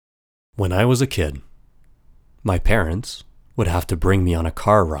When I was a kid, my parents would have to bring me on a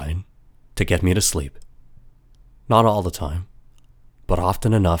car ride to get me to sleep. Not all the time, but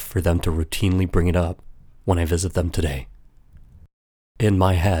often enough for them to routinely bring it up when I visit them today. In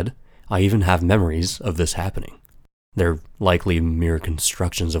my head, I even have memories of this happening. They're likely mere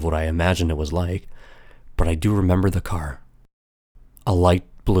constructions of what I imagined it was like, but I do remember the car. A light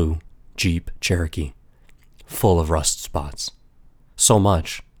blue Jeep Cherokee, full of rust spots. So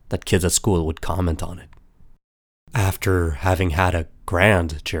much that kids at school would comment on it. After having had a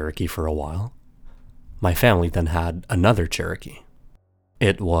Grand Cherokee for a while, my family then had another Cherokee.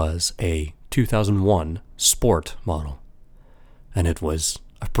 It was a 2001 Sport model, and it was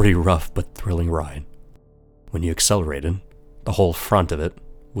a pretty rough but thrilling ride. When you accelerated, the whole front of it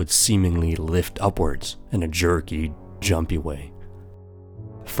would seemingly lift upwards in a jerky, jumpy way.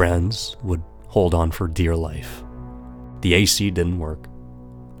 Friends would hold on for dear life. The AC didn't work.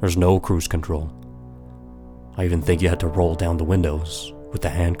 There's no cruise control. I even think you had to roll down the windows with the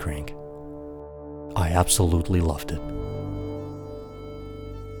hand crank. I absolutely loved it.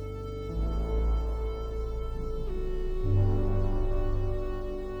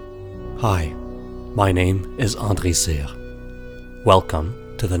 Hi, my name is André Serre.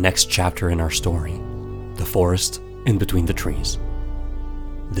 Welcome to the next chapter in our story, The Forest in Between the Trees.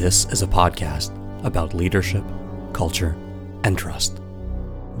 This is a podcast about leadership, culture, and trust.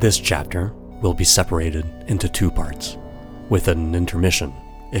 This chapter will be separated into two parts, with an intermission,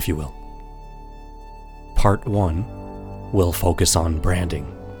 if you will. Part 1 will focus on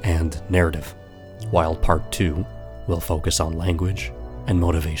branding and narrative, while Part 2 will focus on language and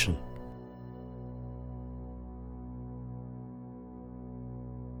motivation.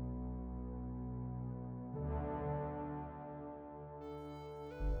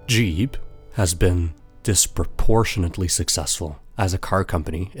 Jeep has been disproportionately successful as a car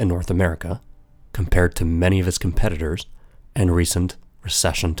company in North America compared to many of its competitors in recent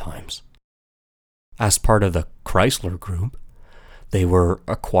recession times. As part of the Chrysler Group, they were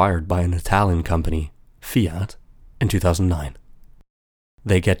acquired by an Italian company, Fiat, in 2009.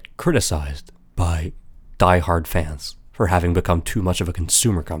 They get criticized by die-hard fans for having become too much of a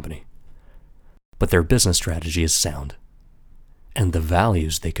consumer company. But their business strategy is sound, and the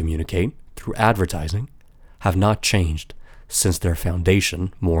values they communicate through advertising have not changed since their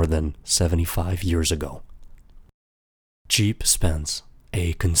foundation more than 75 years ago. Jeep spends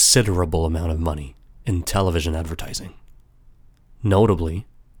a considerable amount of money in television advertising, notably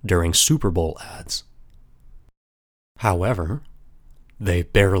during Super Bowl ads. However, they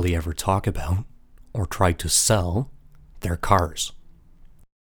barely ever talk about or try to sell their cars.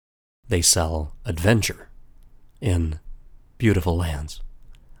 They sell adventure in beautiful lands.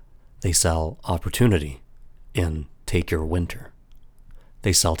 They sell opportunity in Take Your Winter.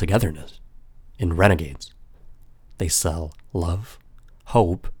 They sell togetherness in Renegades. They sell love,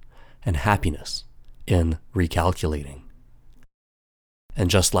 hope, and happiness in Recalculating. And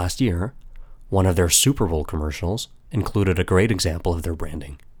just last year, one of their Super Bowl commercials included a great example of their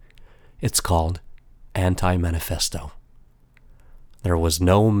branding. It's called Anti-Manifesto. There was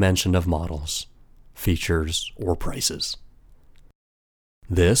no mention of models, features, or prices.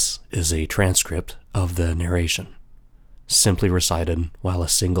 This is a transcript of the narration, simply recited while a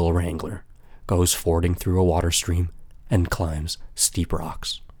single wrangler goes fording through a water stream and climbs steep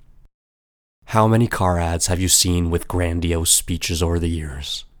rocks. How many car ads have you seen with grandiose speeches over the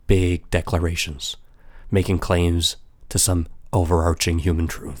years, big declarations, making claims to some overarching human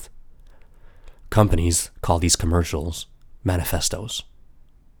truth? Companies call these commercials manifestos.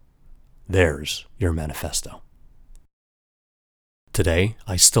 There's your manifesto. Today,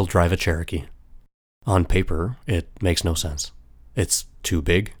 I still drive a Cherokee. On paper, it makes no sense. It's too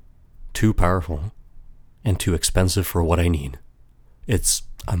big, too powerful, and too expensive for what I need. It's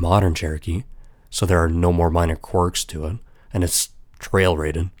a modern Cherokee, so there are no more minor quirks to it, and it's trail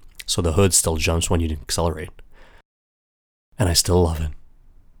rated, so the hood still jumps when you accelerate. And I still love it,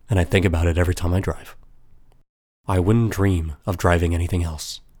 and I think about it every time I drive. I wouldn't dream of driving anything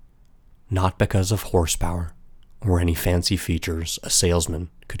else, not because of horsepower or any fancy features a salesman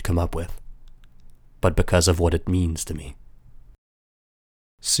could come up with, but because of what it means to me.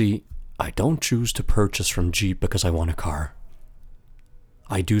 See, I don't choose to purchase from Jeep because I want a car.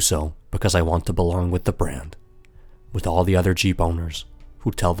 I do so because I want to belong with the brand, with all the other Jeep owners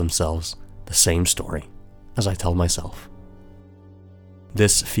who tell themselves the same story as I tell myself.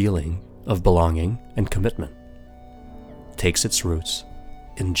 This feeling of belonging and commitment takes its roots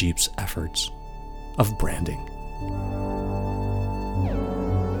in Jeep's efforts of branding.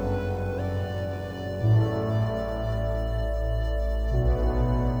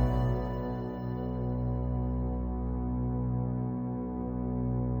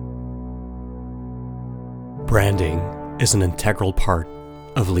 Branding is an integral part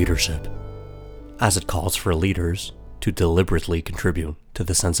of leadership, as it calls for leaders to deliberately contribute to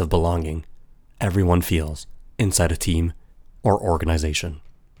the sense of belonging everyone feels inside a team or organization.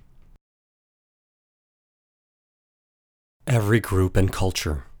 Every group and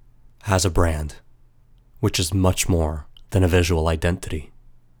culture has a brand, which is much more than a visual identity.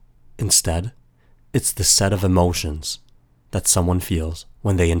 Instead, it's the set of emotions that someone feels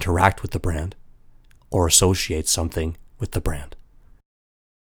when they interact with the brand or associate something with the brand.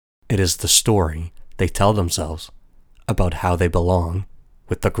 It is the story they tell themselves about how they belong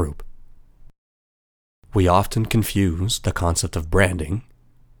with the group. We often confuse the concept of branding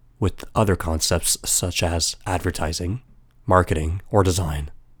with other concepts such as advertising, marketing, or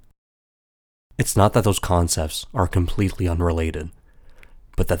design. It's not that those concepts are completely unrelated,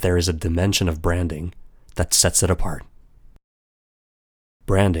 but that there is a dimension of branding that sets it apart.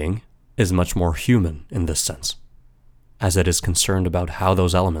 Branding is much more human in this sense, as it is concerned about how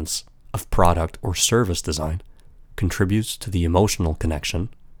those elements of product or service design contributes to the emotional connection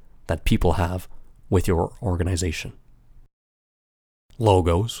that people have with your organization.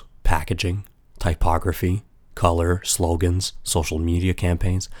 Logos, packaging, typography, color, slogans, social media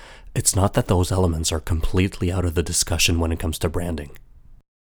campaigns, it's not that those elements are completely out of the discussion when it comes to branding.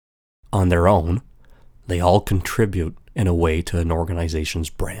 On their own, they all contribute in a way to an organization's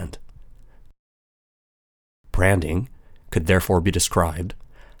brand. Branding could therefore be described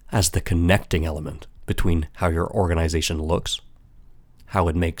as the connecting element between how your organization looks, how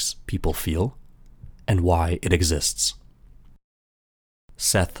it makes people feel, and why it exists.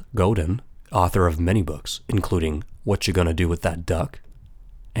 Seth Godin, author of many books, including What You Gonna Do With That Duck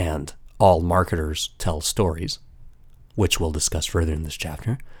and All Marketers Tell Stories, which we'll discuss further in this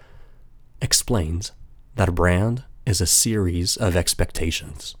chapter, explains that a brand is a series of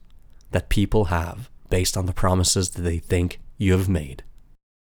expectations that people have based on the promises that they think you have made.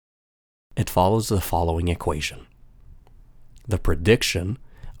 It follows the following equation: the prediction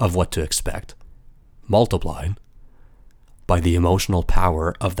of what to expect, multiplied by the emotional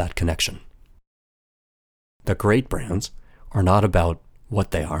power of that connection. The great brands are not about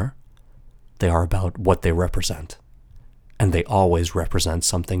what they are about what they represent, and they always represent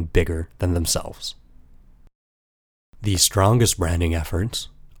something bigger than themselves. The strongest branding efforts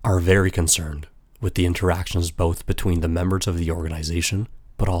are very concerned with the interactions both between the members of the organization,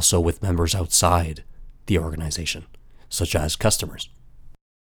 but also with members outside the organization, such as customers.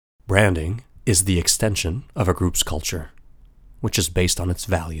 Branding is the extension of a group's culture, which is based on its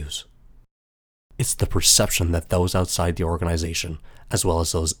values. It's the perception that those outside the organization, as well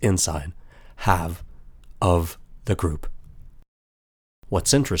as those inside, have of the group.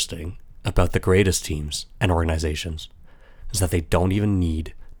 What's interesting about the greatest teams and organizations is that they don't even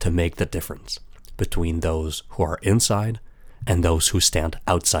need to make the difference between those who are inside and those who stand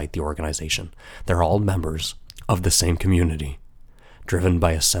outside the organization. They're all members of the same community, driven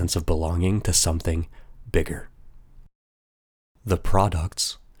by a sense of belonging to something bigger. The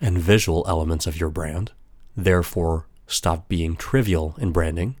products and visual elements of your brand, therefore, stop being trivial in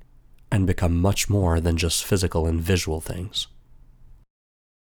branding and become much more than just physical and visual things.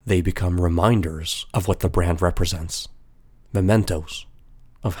 They become reminders of what the brand represents, mementos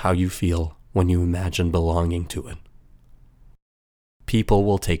of how you feel when you imagine belonging to it. People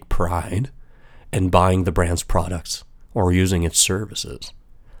will take pride in buying the brand's products or using its services,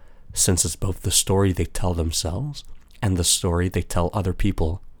 since it's both the story they tell themselves and the story they tell other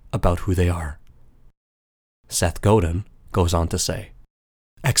people about who they are. Seth Godin goes on to say,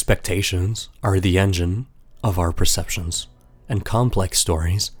 expectations are the engine of our perceptions, and complex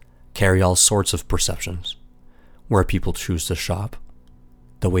stories carry all sorts of perceptions, where people choose to shop,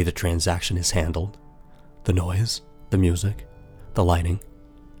 the way the transaction is handled, the noise, the music, the lighting.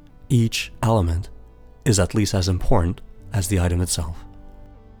 Each element is at least as important as the item itself.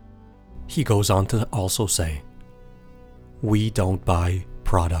 He goes on to also say, we don't buy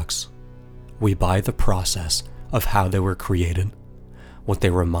products. We buy the process of how they were created, what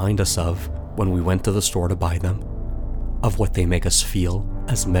they remind us of when we went to the store to buy them, of what they make us feel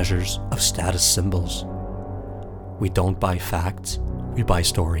as measures of status symbols. We don't buy facts, we buy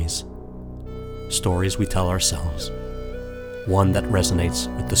stories. Stories we tell ourselves, one that resonates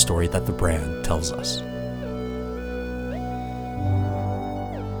with the story that the brand tells us.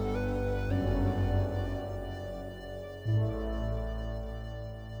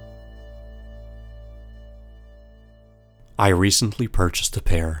 I recently purchased a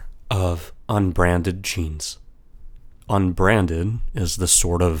pair of unbranded jeans. Unbranded is the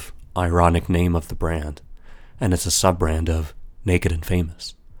sort of ironic name of the brand, and it's a sub-brand of Naked and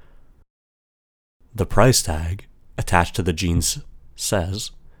Famous. The price tag attached to the jeans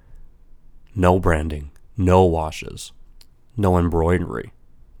says, no branding, no washes, no embroidery,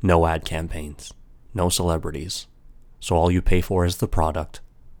 no ad campaigns, no celebrities. So all you pay for is the product,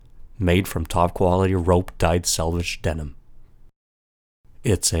 made from top quality rope-dyed selvage denim.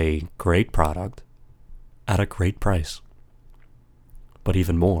 It's a great product at a great price. But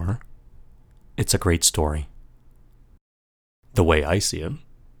even more, it's a great story. The way I see it,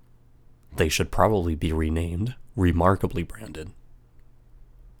 they should probably be renamed Remarkably Branded.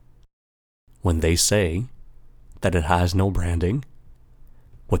 When they say that it has no branding,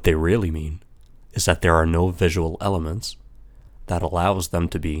 what they really mean is that there are no visual elements that allows them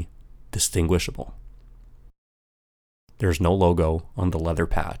to be distinguishable. There's no logo on the leather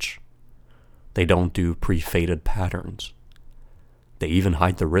patch. They don't do pre-faded patterns. They even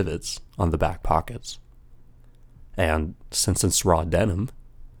hide the rivets on the back pockets. And since it's raw denim,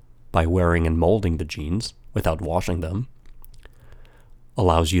 by wearing and molding the jeans without washing them,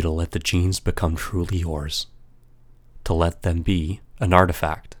 allows you to let the jeans become truly yours, to let them be an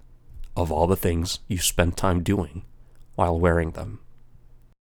artifact of all the things you spent time doing while wearing them.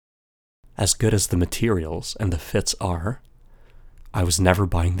 As good as the materials and the fits are, I was never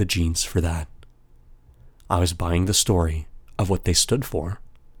buying the jeans for that. I was buying the story of what they stood for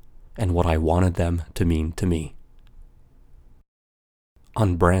and what I wanted them to mean to me.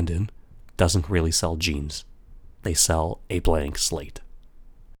 Unbranded doesn't really sell jeans. They sell a blank slate.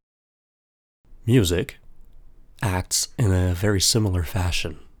 Music acts in a very similar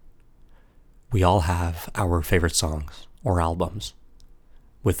fashion. We all have our favorite songs or albums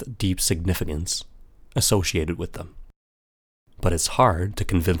with deep significance associated with them. But it's hard to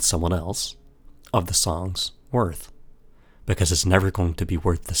convince someone else of the song's worth, because it's never going to be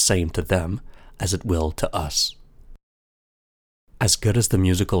worth the same to them as it will to us. As good as the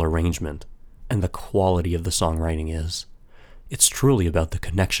musical arrangement and the quality of the songwriting is, it's truly about the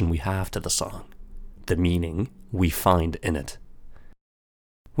connection we have to the song, the meaning we find in it.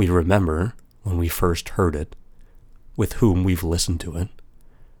 We remember when we first heard it, with whom we've listened to it,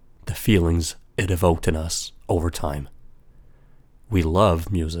 the feelings it evoked in us over time. We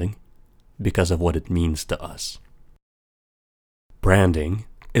love music because of what it means to us. Branding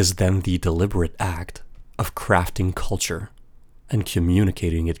is then the deliberate act of crafting culture and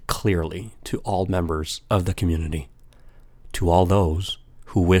communicating it clearly to all members of the community, to all those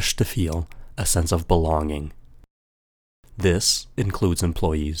who wish to feel a sense of belonging. This includes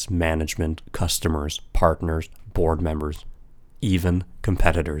employees, management, customers, partners, board members, even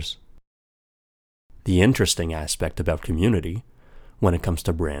competitors. The interesting aspect about community, when it comes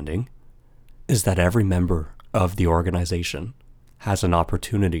to branding, is that every member of the organization has an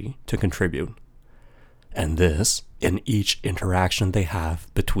opportunity to contribute, and this in each interaction they have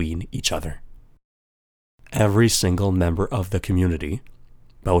between each other. Every single member of the community,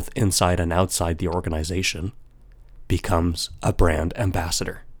 both inside and outside the organization, becomes a brand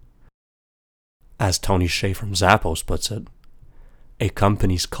ambassador. As Tony Hsieh from Zappos puts it, a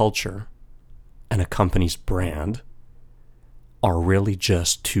company's culture and a company's brand are really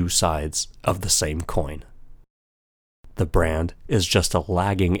just two sides of the same coin. The brand is just a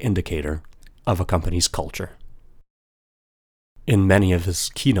lagging indicator of a company's culture. In many of his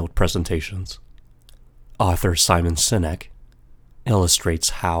keynote presentations, author Simon Sinek illustrates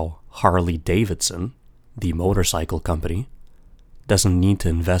how Harley-Davidson, the motorcycle company, doesn't need to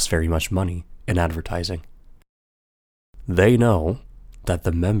invest very much money in advertising. They know that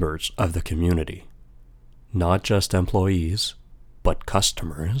the members of the community, not just employees, but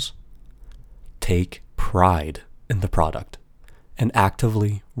customers, take pride in the product and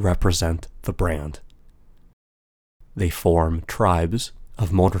actively represent the brand. They form tribes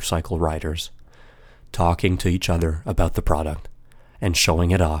of motorcycle riders, talking to each other about the product and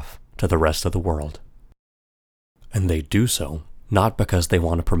showing it off to the rest of the world. And they do so not because they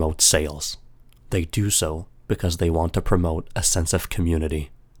want to promote sales. They do so because they want to promote a sense of community,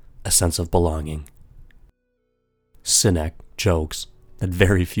 a sense of belonging. Sinek jokes that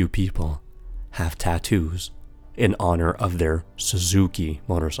very few people have tattoos in honor of their Suzuki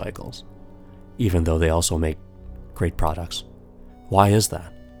motorcycles, even though they also make great products. Why is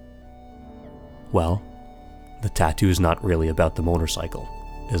that? Well, the tattoo is not really about the motorcycle,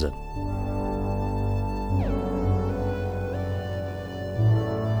 is it?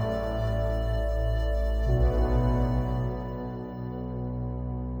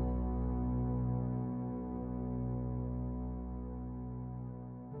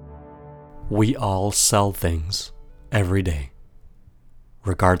 We all sell things every day,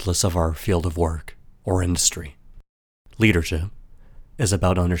 regardless of our field of work or industry. Leadership is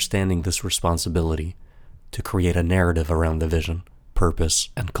about understanding this responsibility to create a narrative around the vision, purpose,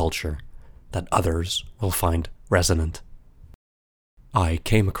 and culture that others will find resonant. I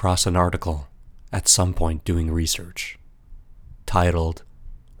came across an article at some point doing research titled,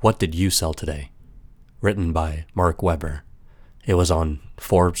 "What Did You Sell Today?" written by Mark Webber. It was on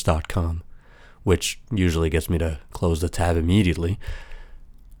Forbes.com, which usually gets me to close the tab immediately,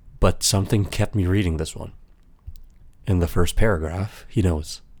 but something kept me reading this one. In the first paragraph, he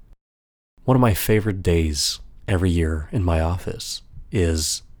notes, "One of my favorite days every year in my office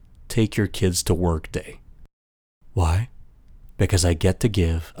is Take Your Kids to Work Day. Why? Because I get to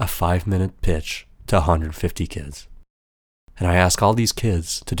give a 5-minute pitch to 150 kids. And I ask all these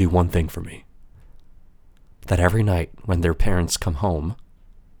kids to do one thing for me. That every night when their parents come home,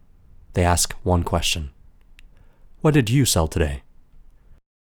 they ask one question. What did you sell today?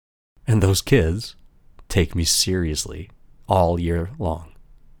 And those kids take me seriously all year long.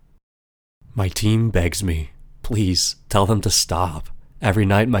 My team begs me, please tell them to stop. Every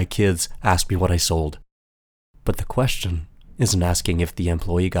night my kids ask me what I sold. But the question isn't asking if the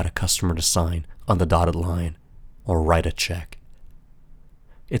employee got a customer to sign on the dotted line or write a check.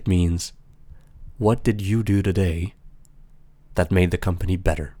 It means, what did you do today that made the company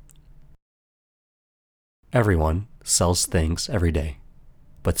better?" Everyone sells things every day,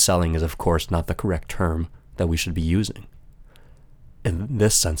 but selling is of course not the correct term that we should be using. In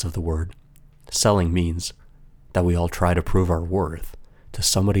this sense of the word, selling means that we all try to prove our worth to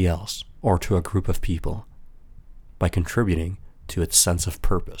somebody else or to a group of people by contributing to its sense of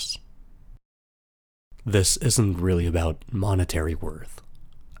purpose. This isn't really about monetary worth,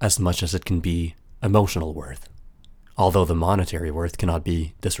 as much as it can be emotional worth. Although the monetary worth cannot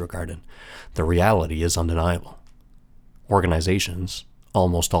be disregarded, the reality is undeniable. Organizations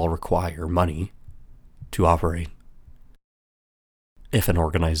almost all require money to operate. If an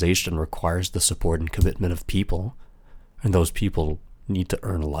organization requires the support and commitment of people, and those people need to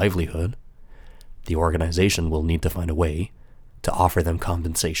earn a livelihood, the organization will need to find a way to offer them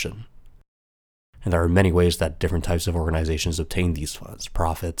compensation. And there are many ways that different types of organizations obtain these funds: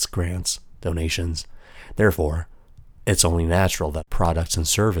 profits, grants, donations. Therefore, it's only natural that products and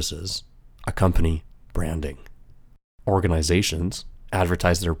services accompany branding. Organizations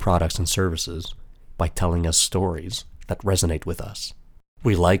advertise their products and services by telling us stories that resonate with us.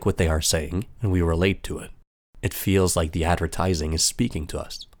 We like what they are saying and we relate to it. It feels like the advertising is speaking to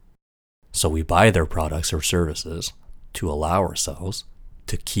us. So we buy their products or services to allow ourselves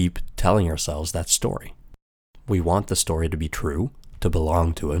to keep telling ourselves that story. We want the story to be true, to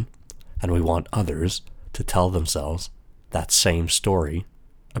belong to it, and we want others to tell themselves that same story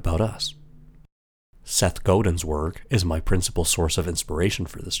about us. Seth Godin's work is my principal source of inspiration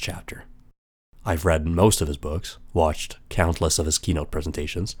for this chapter. I've read most of his books, watched countless of his keynote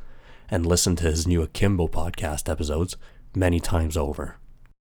presentations, and listened to his new Akimbo podcast episodes many times over.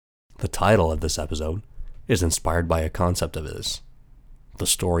 The title of this episode is inspired by a concept of his, the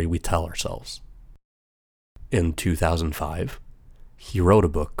story we tell ourselves. In 2005, he wrote a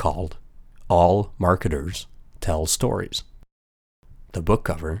book called All Marketers Tell Stories. The book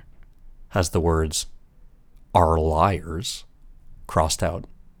cover has the words "are liars" crossed out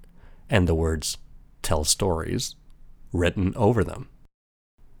and the words "tell stories" written over them.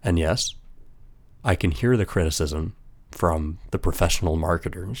 And yes, I can hear the criticism from the professional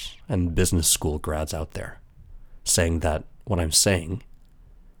marketers and business school grads out there, saying that what I'm saying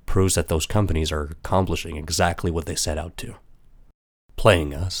proves that those companies are accomplishing exactly what they set out to,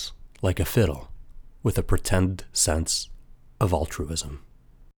 playing us like a fiddle with a pretend sense of altruism.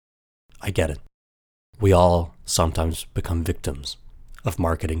 I get it. We all sometimes become victims of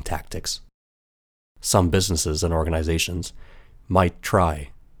marketing tactics. Some businesses and organizations might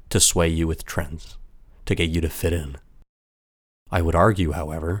try to sway you with trends to get you to fit in. I would argue,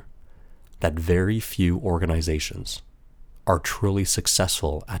 however, that very few organizations are truly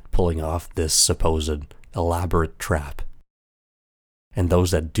successful at pulling off this supposed elaborate trap. And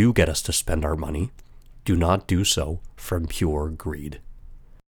those that do get us to spend our money do not do so from pure greed.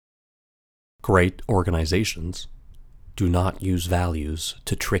 Great organizations do not use values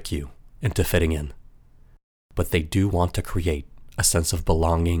to trick you into fitting in, but they do want to create a sense of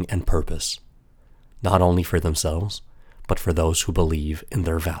belonging and purpose, not only for themselves, but for those who believe in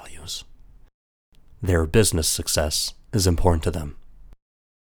their values. Their business success is important to them,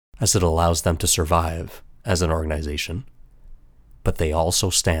 as it allows them to survive as an organization, but they also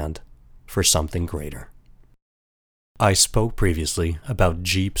stand for something greater. I spoke previously about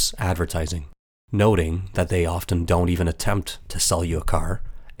Jeep's advertising, noting that they often don't even attempt to sell you a car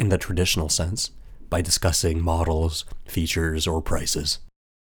in the traditional sense, by discussing models, features, or prices.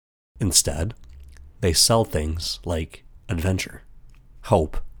 Instead, they sell things like adventure,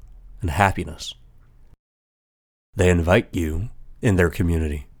 hope, and happiness. They invite you in their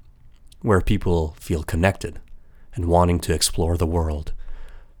community, where people feel connected and wanting to explore the world,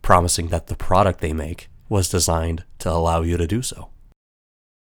 promising that the product they make was designed to allow you to do so.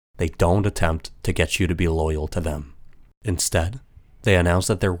 They don't attempt to get you to be loyal to them. Instead, they announce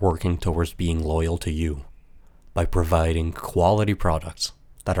that they're working towards being loyal to you by providing quality products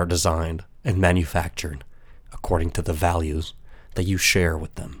that are designed and manufactured according to the values that you share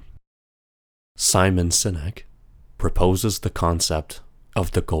with them. Simon Sinek proposes the concept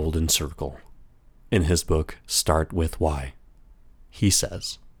of the golden circle in his book Start With Why. He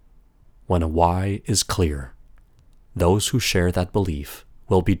says, when a why is clear, those who share that belief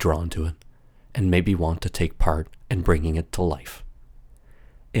will be drawn to it and maybe want to take part in bringing it to life.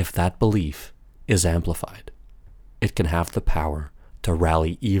 If that belief is amplified, it can have the power to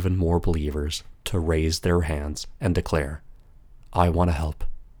rally even more believers to raise their hands and declare, I want to help.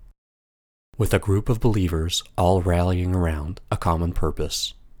 With a group of believers all rallying around a common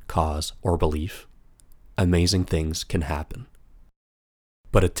purpose, cause, or belief, amazing things can happen.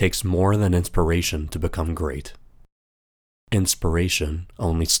 But it takes more than inspiration to become great. Inspiration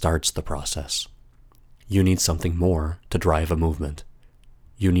only starts the process. You need something more to drive a movement.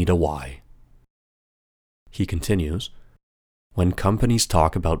 You need a why. He continues, when companies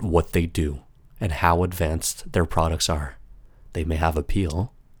talk about what they do and how advanced their products are, they may have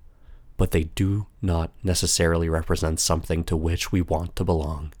appeal, but they do not necessarily represent something to which we want to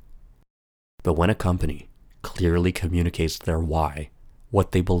belong. But when a company clearly communicates their why,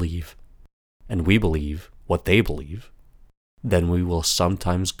 what they believe, and we believe what they believe, then we will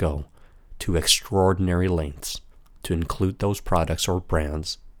sometimes go to extraordinary lengths to include those products or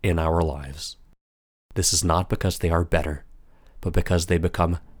brands in our lives. This is not because they are better, but because they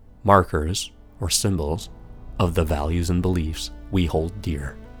become markers or symbols of the values and beliefs we hold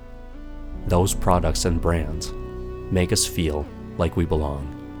dear. Those products and brands make us feel like we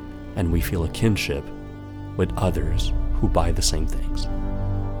belong, and we feel a kinship with others who buy the same things.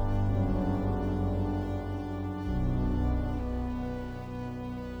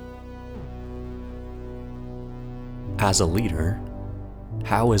 As a leader,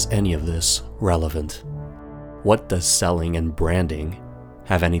 how is any of this relevant? What does selling and branding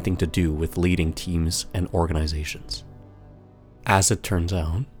have anything to do with leading teams and organizations? As it turns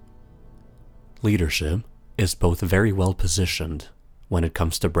out, leadership is both very well positioned when it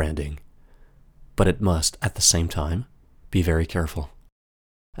comes to branding, but it must, at the same time, be very careful.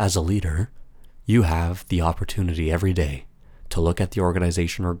 As a leader, you have the opportunity every day to look at the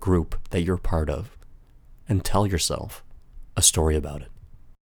organization or group that you're part of and tell yourself a story about it.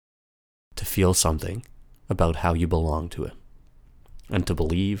 To feel something about how you belong to it, and to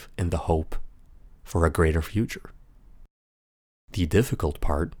believe in the hope for a greater future. The difficult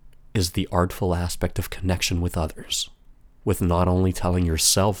part is the artful aspect of connection with others, with not only telling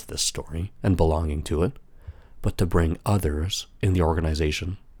yourself this story and belonging to it, but to bring others in the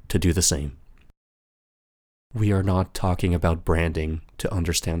organization to do the same. We are not talking about branding to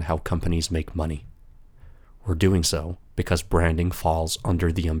understand how companies make money. We're doing so because branding falls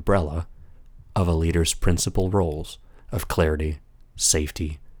under the umbrella of a leader's principal roles of clarity,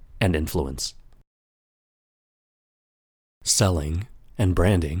 safety, and influence. Selling and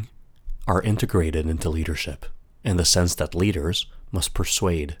branding are integrated into leadership in the sense that leaders must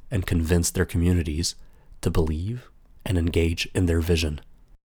persuade and convince their communities to believe and engage in their vision.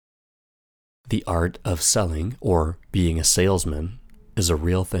 The art of selling, or being a salesman, is a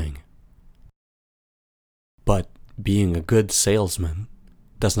real thing. But being a good salesman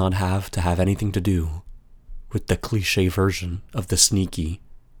does not have to have anything to do with the cliché version of the sneaky,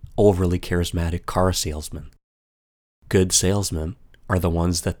 overly charismatic car salesman. Good salesmen are the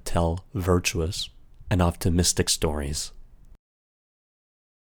ones that tell virtuous and optimistic stories.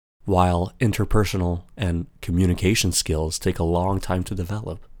 While interpersonal and communication skills take a long time to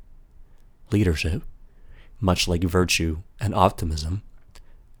develop, leadership, much like virtue and optimism,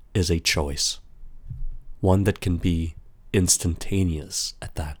 is a choice. One that can be instantaneous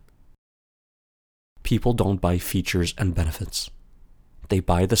at that. People don't buy features and benefits. They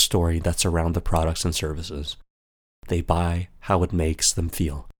buy the story that's around the products and services. They buy how it makes them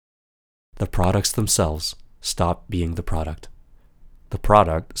feel. The products themselves stop being the product. The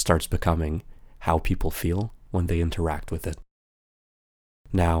product starts becoming how people feel when they interact with it.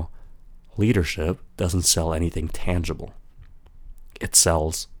 Now, leadership doesn't sell anything tangible. It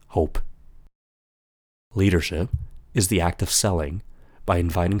sells hope. Leadership is the act of selling by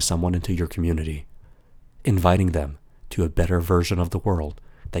inviting someone into your community inviting them to a better version of the world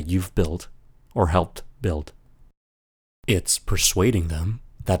that you've built or helped build. It's persuading them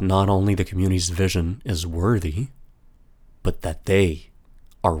that not only the community's vision is worthy, but that they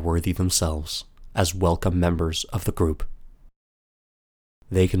are worthy themselves as welcome members of the group.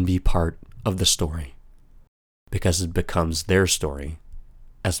 They can be part of the story because it becomes their story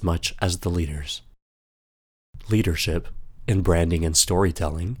as much as the leaders. Leadership in branding and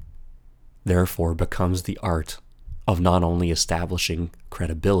storytelling therefore becomes the art of not only establishing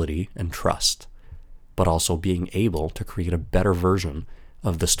credibility and trust, but also being able to create a better version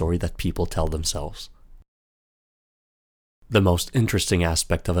of the story that people tell themselves. The most interesting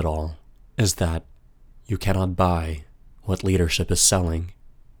aspect of it all is that you cannot buy what leadership is selling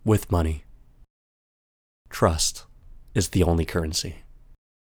with money. Trust is the only currency.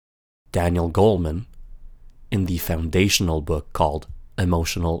 Daniel Goleman, in the foundational book called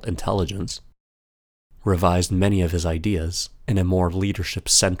Emotional Intelligence, revised many of his ideas in a more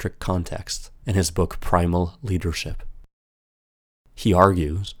leadership-centric context in his book Primal Leadership. He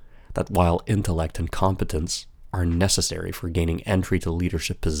argues that while intellect and competence are necessary for gaining entry to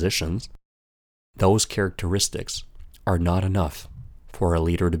leadership positions, those characteristics are not enough for a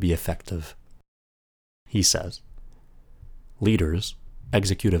leader to be effective. He says, leaders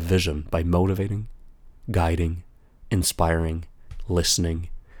execute a vision by motivating, guiding, inspiring, listening,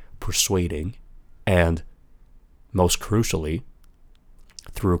 persuading, and, most crucially,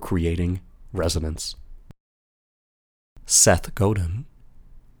 through creating resonance. Seth Godin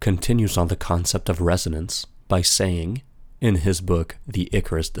continues on the concept of resonance by saying, in his book The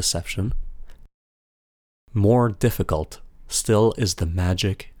Icarus Deception, more difficult still is the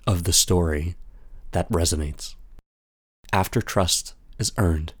magic of the story that resonates. After trust is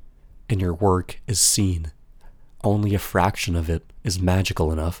earned and your work is seen, only a fraction of it is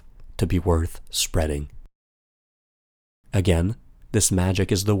magical enough to be worth spreading. Again, this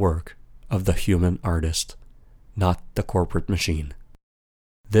magic is the work of the human artist, not the corporate machine.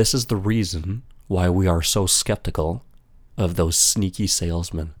 This is the reason why we are so skeptical of those sneaky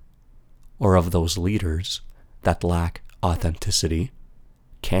salesmen, or of those leaders that lack authenticity,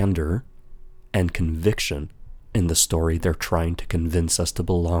 candor, and conviction in the story they're trying to convince us to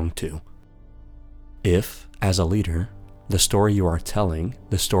belong to. If, as a leader, the story you are telling,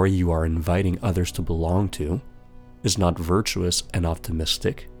 the story you are inviting others to belong to, is not virtuous and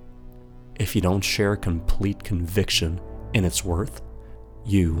optimistic, if you don't share complete conviction in its worth,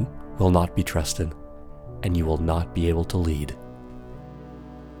 you will not be trusted, and you will not be able to lead.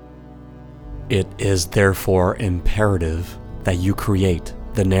 It is therefore imperative that you create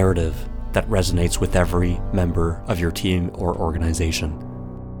the narrative that resonates with every member of your team or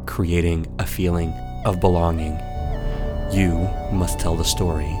organization, creating a feeling of belonging. You must tell the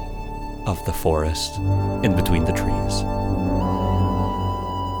story of the forest in between the trees.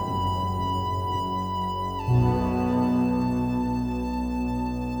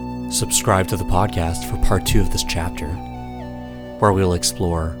 Subscribe to the podcast for part 2 of this chapter, where we'll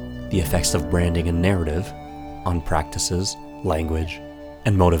explore the effects of branding and narrative on practices, language,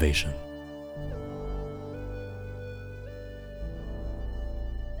 and motivation.